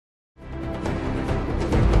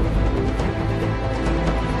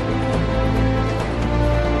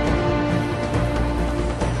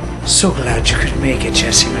So glad you could make it,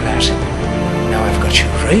 Jesse, my lad. Now I've got you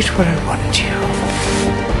right where I wanted you.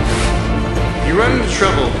 You run into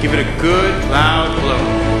trouble, give it a good, loud blow.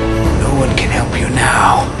 No one can help you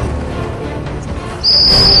now.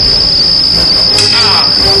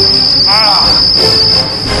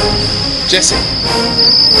 Jesse.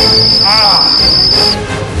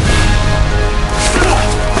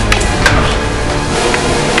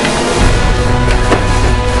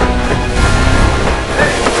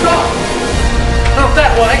 Not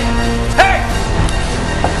that way. Hey!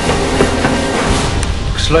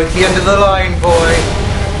 Looks like the end of the line, boy.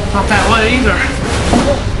 Not that way either.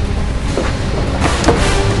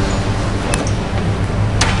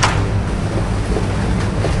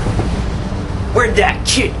 Where'd that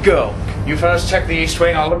kid go? You fellas check the east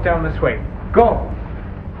wing, I'll look down this way. Go!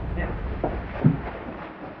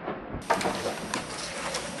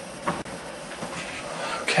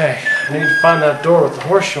 Okay, I need to find that door with the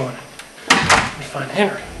horseshoe in it. Let me find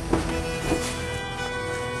Henry.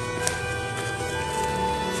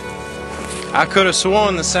 I could have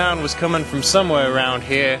sworn the sound was coming from somewhere around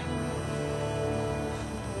here.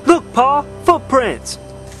 Look, Pa, footprints.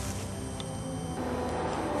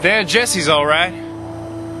 There, Jesse's all right.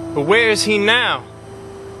 But where is he now?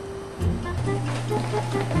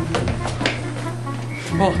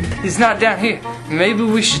 Well, he's not down here. Maybe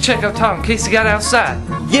we should check up top in case he got outside.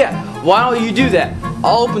 Yeah, why don't you do that?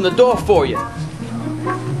 I'll open the door for you.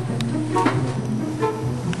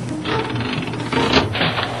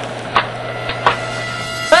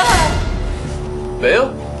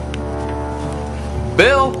 Bill?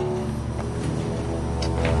 Bill?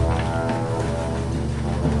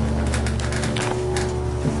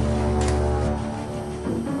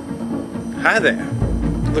 Hi there.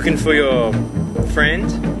 Looking for your friend?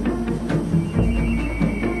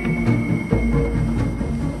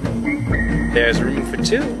 There's room for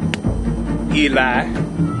two. Eli.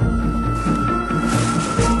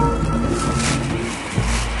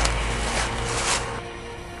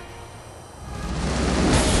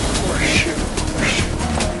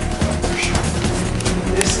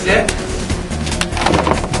 This is it.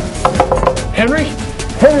 Henry?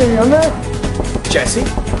 Henry, I'm there. Jesse?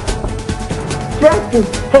 Jesse!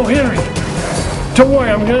 Oh, Henry! Don't worry,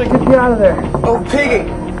 I'm gonna get you out of there. Oh, Piggy!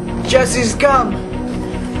 Jesse's come!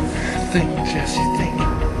 Think, Jesse, think.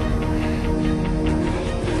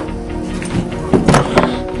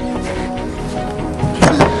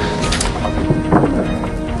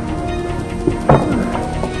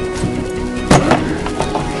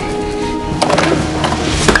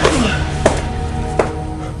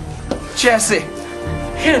 Jesse!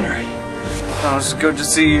 Henry! Oh, it's good to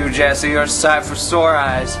see you, Jesse. You're a sight for sore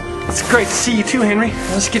eyes. It's great to see you too, Henry.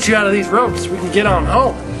 Let's get you out of these ropes so we can get on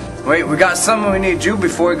home. Wait, we got something we need to do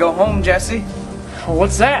before we go home, Jesse. Well,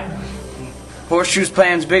 what's that? Horseshoe's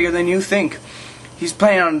plan's bigger than you think. He's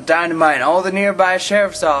planning on dynamiting all the nearby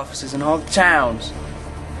sheriff's offices and all the towns.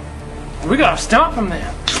 We gotta stop him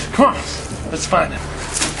then. Come on, let's find him.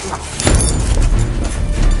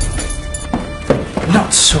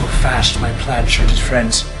 Not so fast, my plaid-shirted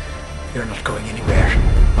friends. You're not going anywhere.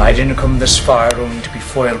 I didn't come this far only to be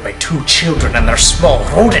foiled by two children and their small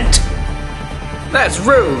rodent. That's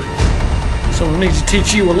rude. Someone needs to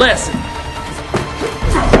teach you a lesson.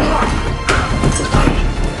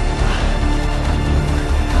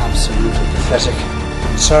 Absolutely pathetic.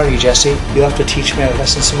 Sorry, Jesse. You'll have to teach me a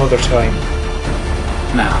lesson some other time.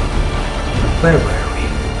 Now, where were we?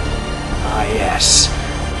 Ah, yes.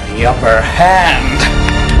 The upper hand.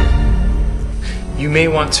 You may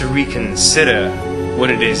want to reconsider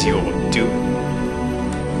what it is you're doing.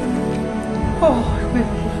 Oh, I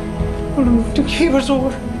will to keep us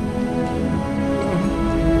over.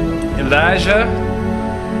 Elijah?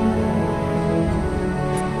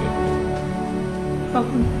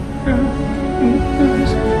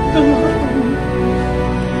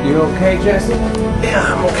 You okay, Jesse? Yeah,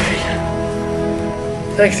 I'm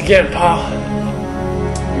okay. Thanks again, Paul.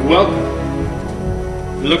 You're welcome.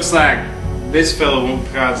 It looks like this fellow won't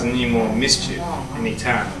cause any more mischief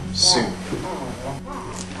anytime soon.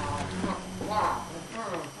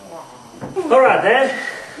 Alright then,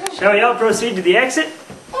 shall we all proceed to the exit?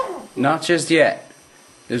 Not just yet.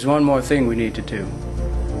 There's one more thing we need to do.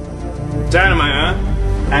 Dynamite,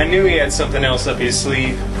 huh? I knew he had something else up his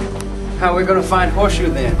sleeve. How are we gonna find Horseshoe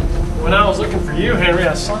then? When I was looking for you, Henry,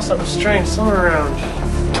 I saw something strange somewhere around.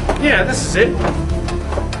 Yeah, this is it.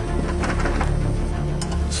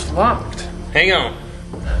 It's locked. Hang on.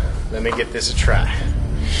 Let me get this a try.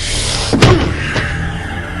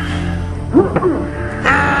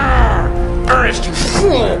 Ernest, you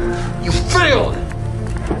fool! You failed!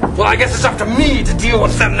 Well, I guess it's up to me to deal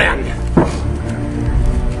with them then.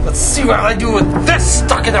 Let's see what I do with this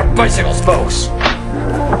stuck in their bicycle spokes.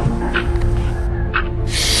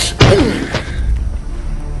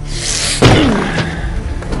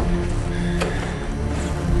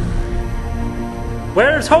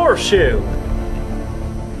 Where's Horseshoe?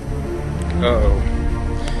 Uh-oh.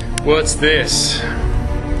 What's this?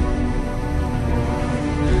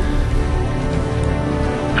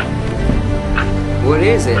 What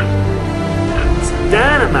is it? It's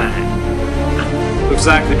dynamite. Looks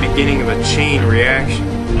like the beginning of a chain reaction.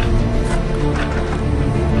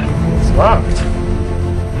 It's locked.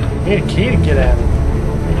 Need a key to get at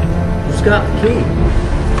it. Who's got the key?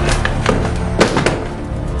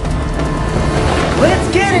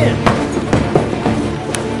 Let's get him!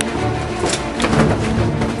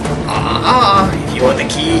 If you want the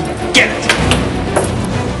key, get it.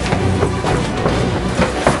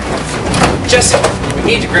 Jesse, we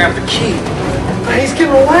need to grab the key. He's getting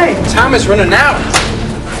away. Time is running out.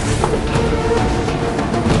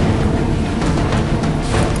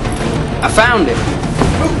 I found it.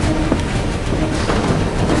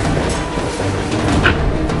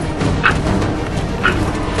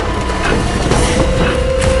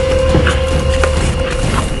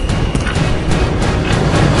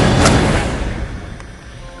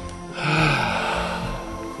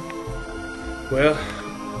 Well,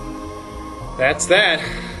 that's that.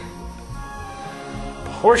 The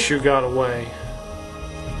horseshoe got away.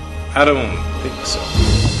 I don't think so.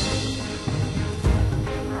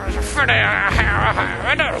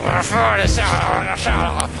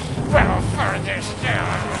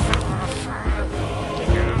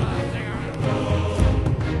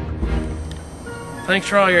 Thanks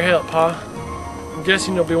for all your help, Pa. I'm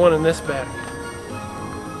guessing you'll be wanting this back.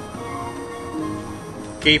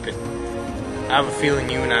 Keep it. I have a feeling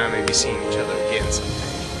you and I may be seeing each other again someday.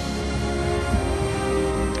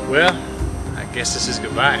 Well, I guess this is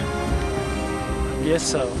goodbye. I guess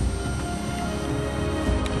so.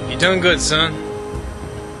 You done good, son.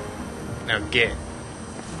 Now get.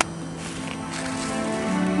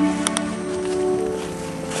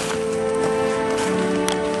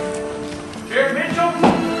 Sheriff Mitchell!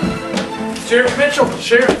 Sheriff Mitchell!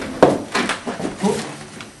 Sheriff!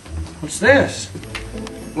 What's this?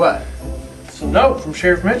 What? It's a note from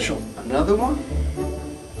Sheriff Mitchell. Another one?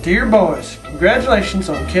 Dear boys, congratulations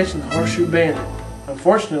on catching the Horseshoe Bandit.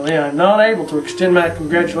 Unfortunately, I am not able to extend my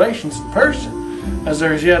congratulations in person, as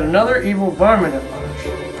there is yet another evil varmint at large,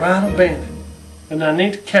 the Bridal Bandit, and I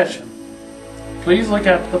need to catch him. Please look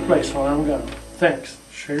after the place while I'm gone. Thanks,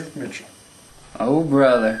 Sheriff Mitchell. Oh,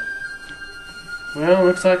 brother. Well,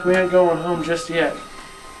 looks like we ain't going home just yet.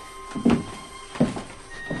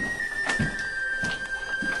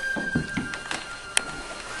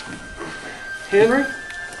 Henry,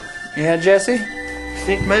 Yeah, Jesse? you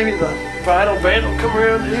think maybe the Bridal Bandit will come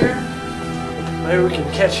around here? Maybe we can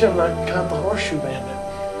catch him like we caught the Horseshoe Bandit.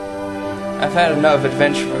 I've had enough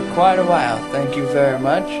adventure for quite a while, thank you very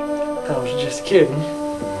much. I was just kidding.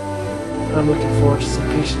 I'm looking forward to some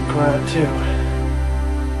peace and quiet too.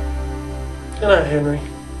 Good night, Henry.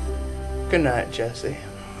 Good night, Jesse.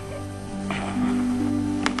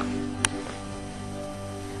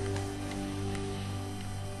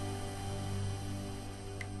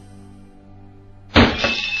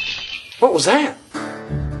 What was that?